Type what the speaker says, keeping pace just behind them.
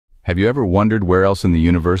Have you ever wondered where else in the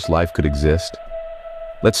universe life could exist?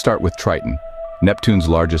 Let's start with Triton, Neptune's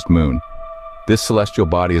largest moon. This celestial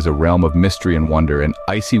body is a realm of mystery and wonder, an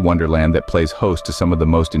icy wonderland that plays host to some of the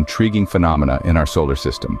most intriguing phenomena in our solar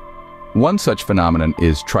system. One such phenomenon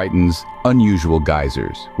is Triton's unusual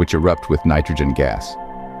geysers, which erupt with nitrogen gas.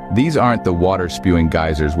 These aren't the water-spewing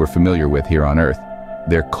geysers we're familiar with here on Earth.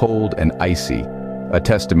 They're cold and icy, a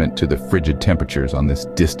testament to the frigid temperatures on this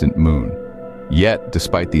distant moon. Yet,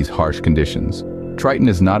 despite these harsh conditions, Triton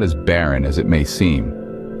is not as barren as it may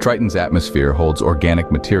seem. Triton's atmosphere holds organic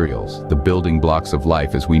materials, the building blocks of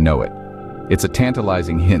life as we know it. It's a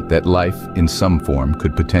tantalizing hint that life, in some form,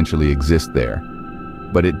 could potentially exist there.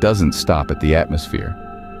 But it doesn't stop at the atmosphere.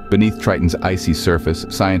 Beneath Triton's icy surface,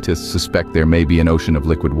 scientists suspect there may be an ocean of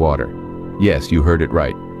liquid water. Yes, you heard it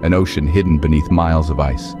right, an ocean hidden beneath miles of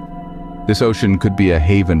ice. This ocean could be a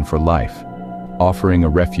haven for life, offering a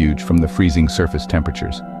refuge from the freezing surface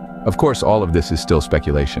temperatures. Of course, all of this is still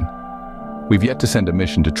speculation. We've yet to send a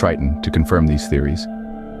mission to Triton to confirm these theories,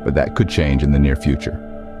 but that could change in the near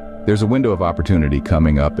future. There's a window of opportunity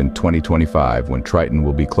coming up in 2025 when Triton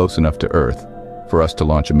will be close enough to Earth for us to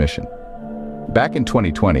launch a mission. Back in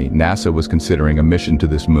 2020, NASA was considering a mission to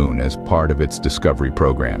this moon as part of its Discovery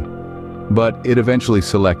program. But it eventually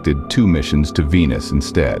selected 2 missions to Venus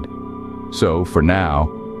instead. So, for now,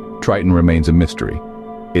 Triton remains a mystery,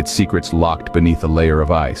 its secrets locked beneath a layer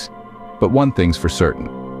of ice. But one thing's for certain,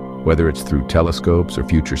 whether it's through telescopes or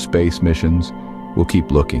future space missions, we'll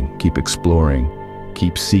keep looking, keep exploring,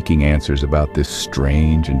 keep seeking answers about this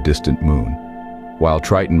strange and distant moon. While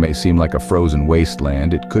Triton may seem like a frozen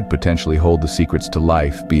wasteland, it could potentially hold the secrets to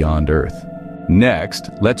life beyond Earth.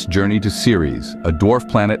 Next, let's journey to Ceres, a dwarf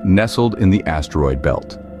planet nestled in the asteroid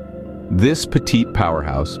belt. This petite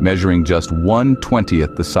powerhouse, measuring just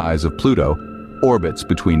 1/20th the size of Pluto, orbits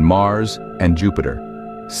between Mars and Jupiter.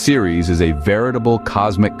 Ceres is a veritable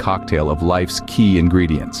cosmic cocktail of life's key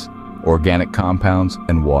ingredients, organic compounds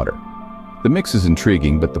and water. The mix is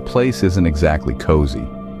intriguing, but the place isn't exactly cozy.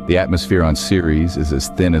 The atmosphere on Ceres is as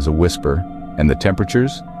thin as a whisper, and the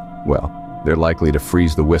temperatures, well, they're likely to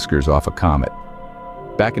freeze the whiskers off a comet.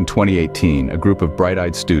 Back in 2018, a group of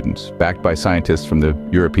bright-eyed students, backed by scientists from the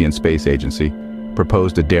European Space Agency,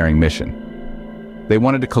 proposed a daring mission. They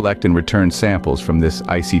wanted to collect and return samples from this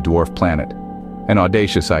icy dwarf planet. An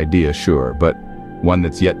audacious idea, sure, but one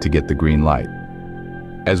that's yet to get the green light.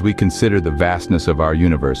 As we consider the vastness of our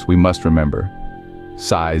universe, we must remember,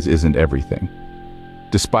 size isn't everything.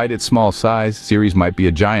 Despite its small size, Ceres might be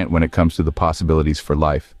a giant when it comes to the possibilities for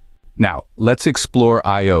life. Now, let's explore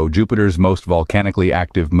Io, Jupiter's most volcanically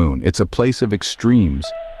active moon. It's a place of extremes,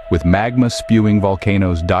 with magma-spewing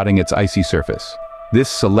volcanoes dotting its icy surface. This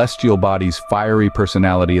celestial body's fiery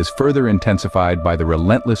personality is further intensified by the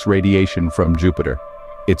relentless radiation from Jupiter,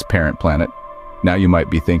 its parent planet. Now you might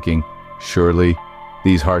be thinking, surely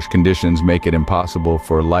these harsh conditions make it impossible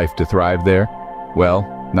for life to thrive there?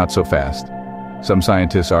 Well, not so fast. Some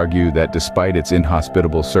scientists argue that despite its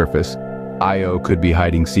inhospitable surface, Io could be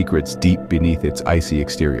hiding secrets deep beneath its icy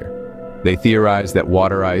exterior. They theorize that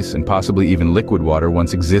water ice and possibly even liquid water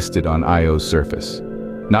once existed on Io's surface.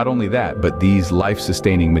 Not only that, but these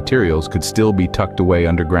life-sustaining materials could still be tucked away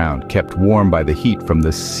underground, kept warm by the heat from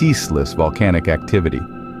the ceaseless volcanic activity.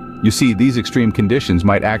 You see, these extreme conditions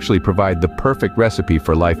might actually provide the perfect recipe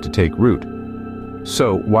for life to take root.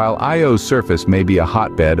 So, while Io's surface may be a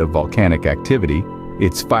hotbed of volcanic activity,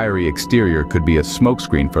 its fiery exterior could be a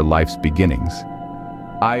smokescreen for life's beginnings.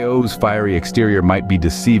 Io's fiery exterior might be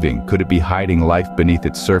deceiving. Could it be hiding life beneath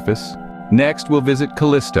its surface? Next, we'll visit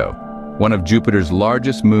Callisto, one of Jupiter's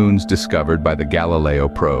largest moons discovered by the Galileo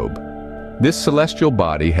probe. This celestial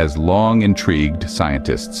body has long intrigued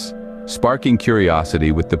scientists, sparking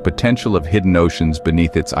curiosity with the potential of hidden oceans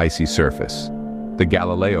beneath its icy surface. The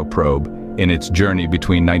Galileo probe, in its journey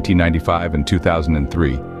between 1995 and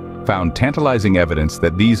 2003, found tantalizing evidence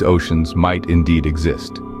that these oceans might indeed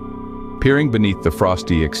exist. Peering beneath the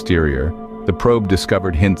frosty exterior, the probe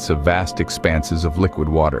discovered hints of vast expanses of liquid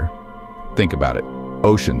water. Think about it.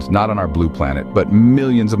 Oceans, not on our blue planet, but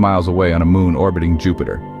millions of miles away on a moon orbiting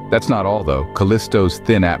Jupiter. That's not all, though. Callisto's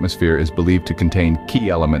thin atmosphere is believed to contain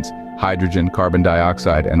key elements: hydrogen, carbon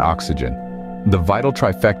dioxide, and oxygen. The vital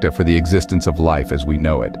trifecta for the existence of life as we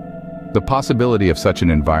know it. The possibility of such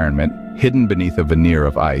an environment, hidden beneath a veneer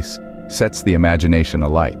of ice, sets the imagination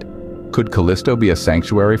alight. Could Callisto be a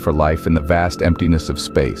sanctuary for life in the vast emptiness of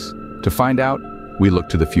space? To find out, we look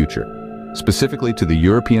to the future, specifically to the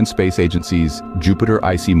European Space Agency's Jupiter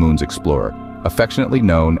Icy Moons Explorer, affectionately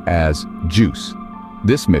known as JUICE.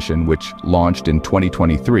 This mission, which launched in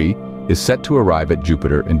 2023, is set to arrive at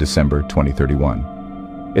Jupiter in December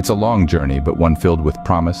 2031. It's a long journey, but one filled with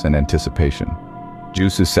promise and anticipation.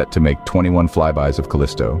 JUICE is set to make 21 flybys of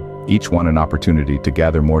Callisto, each one an opportunity to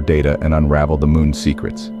gather more data and unravel the moon's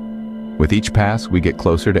secrets. With each pass, we get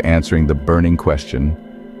closer to answering the burning question,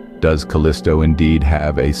 does Callisto indeed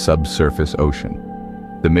have a subsurface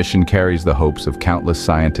ocean? The mission carries the hopes of countless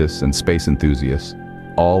scientists and space enthusiasts,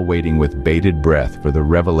 all waiting with bated breath for the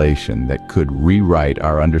revelation that could rewrite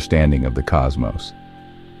our understanding of the cosmos.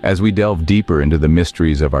 As we delve deeper into the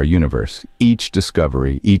mysteries of our universe, each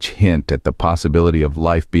discovery, each hint at the possibility of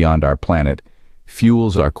life beyond our planet,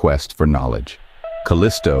 fuels our quest for knowledge.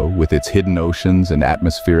 Callisto, with its hidden oceans and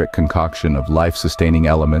atmospheric concoction of life-sustaining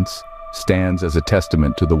elements, stands as a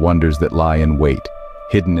testament to the wonders that lie in wait,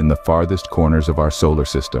 hidden in the farthest corners of our solar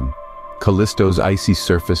system. Callisto's icy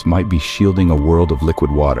surface might be shielding a world of liquid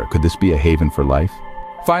water. Could this be a haven for life?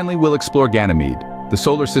 Finally, we'll explore Ganymede, the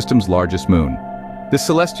solar system's largest moon. This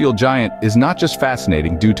celestial giant is not just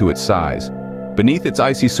fascinating due to its size. Beneath its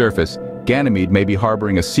icy surface, Ganymede may be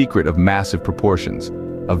harboring a secret of massive proportions,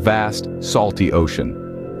 a vast, salty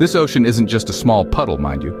ocean. This ocean isn't just a small puddle,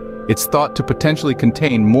 mind you. It's thought to potentially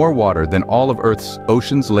contain more water than all of Earth's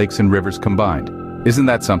oceans, lakes, and rivers combined. Isn't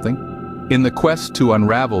that something? In the quest to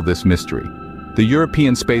unravel this mystery, the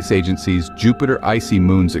European Space Agency's Jupiter Icy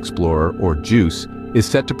Moons Explorer, or JUICE, is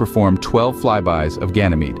set to perform 12 flybys of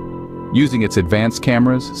Ganymede. Using its advanced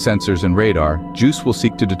cameras, sensors, and radar, JUICE will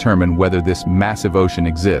seek to determine whether this massive ocean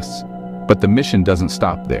exists. But the mission doesn't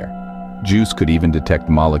stop there. JUICE could even detect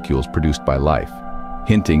molecules produced by life,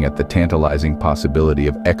 hinting at the tantalizing possibility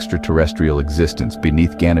of extraterrestrial existence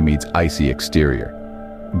beneath Ganymede's icy exterior.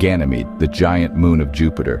 Ganymede, the giant moon of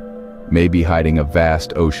Jupiter, may be hiding a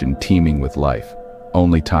vast ocean teeming with life.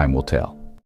 Only time will tell.